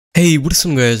Hey, what's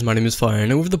up guys, my name is Fire,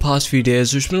 and over the past few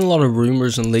days there's been a lot of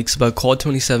rumours and leaks about COD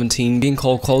 2017 being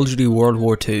called Call of Duty World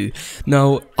War II.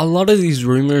 Now, a lot of these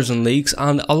rumours and leaks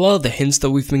and a lot of the hints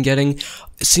that we've been getting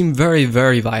seem very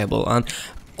viable, and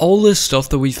all this stuff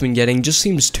that we've been getting just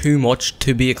seems too much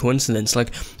to be a coincidence.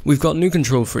 Like, we've got new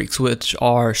Control Freaks, which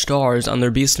are stars, and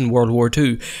they're based in World War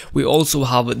II. We also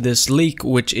have this leak,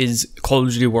 which is Call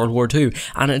of Duty World War II,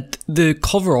 and the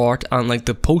cover art and like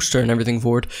the poster and everything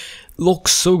for it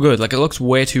looks so good. Like, it looks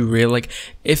way too real. Like,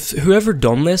 if whoever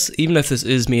done this, even if this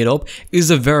is made up, is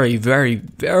a very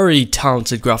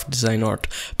talented graphic design art,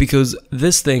 because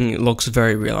this thing looks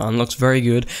very real and looks very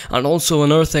good. And also,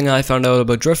 another thing I found out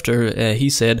about Drifter,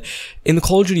 he said in the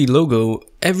Call of Duty logo,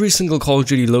 every single Call of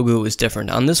Duty logo is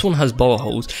different, and this one has bullet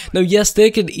holes. Now, yes,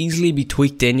 they could easily be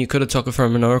tweaked in. You could have took it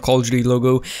from another Call of Duty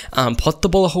logo and put the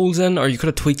bullet holes in, or you could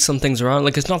have tweaked some things around.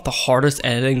 Like, it's not the hardest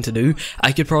editing to do.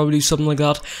 I could probably do something like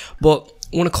that, but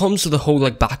when it comes to the whole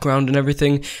like background and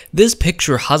everything, this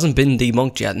picture hasn't been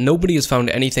debunked yet. Nobody has found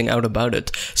anything out about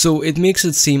it, so it makes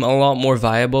it seem a lot more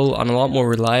viable and a lot more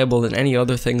reliable than any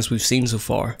other things we've seen so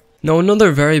far. Now,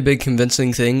 another very big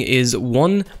convincing thing is,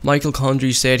 one, Michael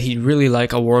Condrey said he'd really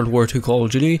like a World War II Call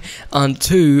of Duty, and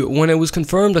two, when it was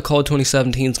confirmed that COD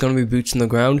 2017 is going to be boots on the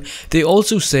ground, they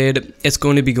also said it's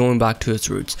going to be going back to its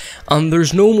roots. And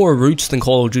there's no more roots than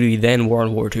Call of Duty than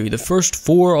World War II. The first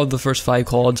 4 of the first 5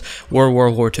 CODs were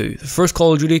World War II. The first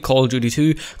Call of Duty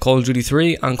 2, Call of Duty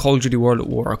 3, and Call of Duty World at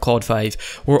War, COD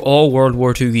 5, were all World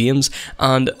War II games,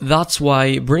 and that's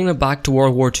why bringing it back to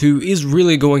World War II is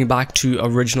really going back to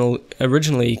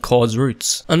originally COD's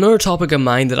roots. Another topic of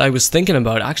mine that I was thinking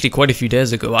about actually quite a few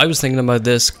days ago, I was thinking about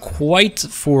this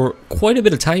for quite a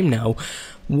bit of time now.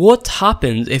 What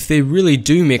happens if they really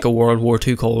do make a World War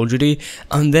II Call of Duty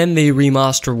and then they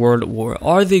remaster World at War?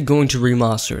 Are they going to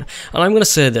remaster? And I'm going to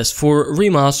say this, for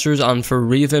remasters and for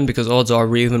Raven, because odds are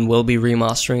Raven will be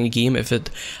remastering a game if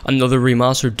another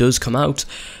remaster does come out,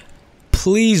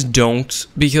 please don't,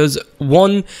 because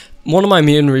one of my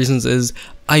main reasons is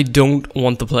I don't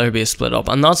want the player base split up,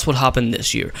 and that's what happened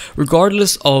this year.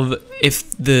 Regardless of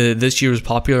if this year was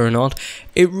popular or not,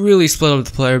 it really split up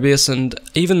the player base, and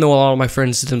even though a lot of my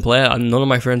friends didn't play it, and none of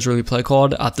my friends really play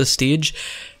COD at this stage,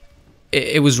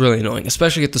 it was really annoying,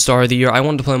 especially at the start of the year. I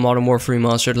wanted to play Modern Warfare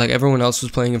Remastered like everyone else was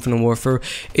playing Infinite Warfare.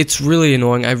 It's really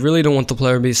annoying. I really don't want the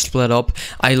player base split up.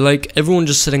 I like everyone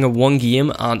just sitting at one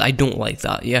game, and I don't like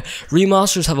that. Yeah,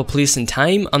 remasters have a place in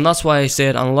time, and that's why I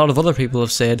said, and a lot of other people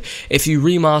have said, if you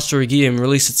remaster a game,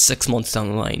 release it 6 months down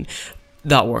the line.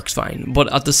 That works fine,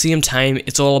 but at the same time,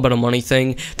 it's all about a money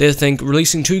thing. They think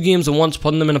releasing 2 games at once,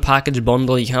 putting them in a package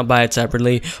bundle, you can't buy it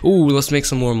separately, ooh, let's make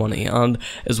some more money. And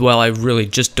as well, I really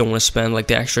just don't want to spend like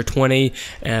the extra 20,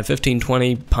 15,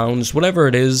 20 pounds, whatever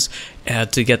it is,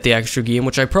 to get the extra game,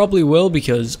 which I probably will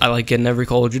because I like getting every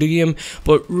Call of Duty game,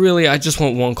 but really I just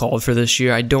want one COD for this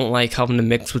year. I don't like having to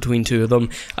mix between 2 of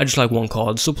them. I just like one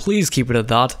COD, so please keep it at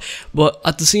that. But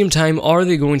at the same time, are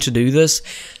they going to do this?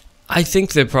 I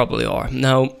think they probably are.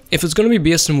 Now, if it's going to be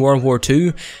based in World War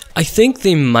II, I think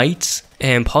they might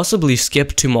possibly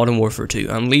skip to Modern Warfare 2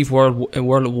 and leave World at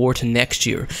War to next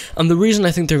year. And the reason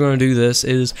I think they're going to do this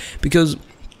is because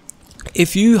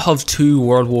if you have 2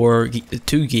 World War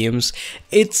II games,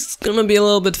 it's going to be a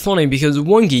little bit funny, because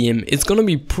one game is going to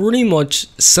be pretty much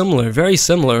similar, very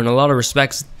similar in a lot of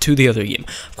respects to the other game.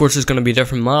 Of course, there's going to be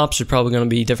different maps, there's probably going to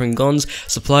be different guns,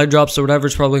 supply drops or whatever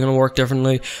is probably going to work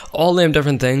differently, all them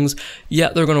different things. Yeah,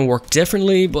 they're going to work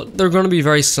differently, but they're going to be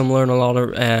very similar in a lot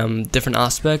of different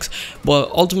aspects.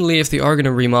 But ultimately, if they are going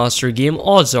to remaster a game,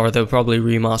 odds are they'll probably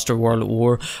remaster World at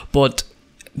War, but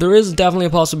there is definitely a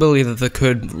possibility that they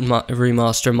could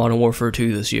remaster Modern Warfare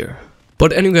 2 this year.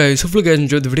 But anyway guys, hopefully you guys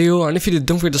enjoyed the video, and if you did,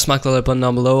 don't forget to smack the like button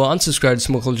down below and subscribe to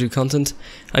some more Call of Duty content.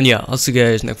 And yeah, I'll see you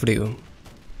guys next video.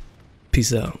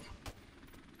 Peace out.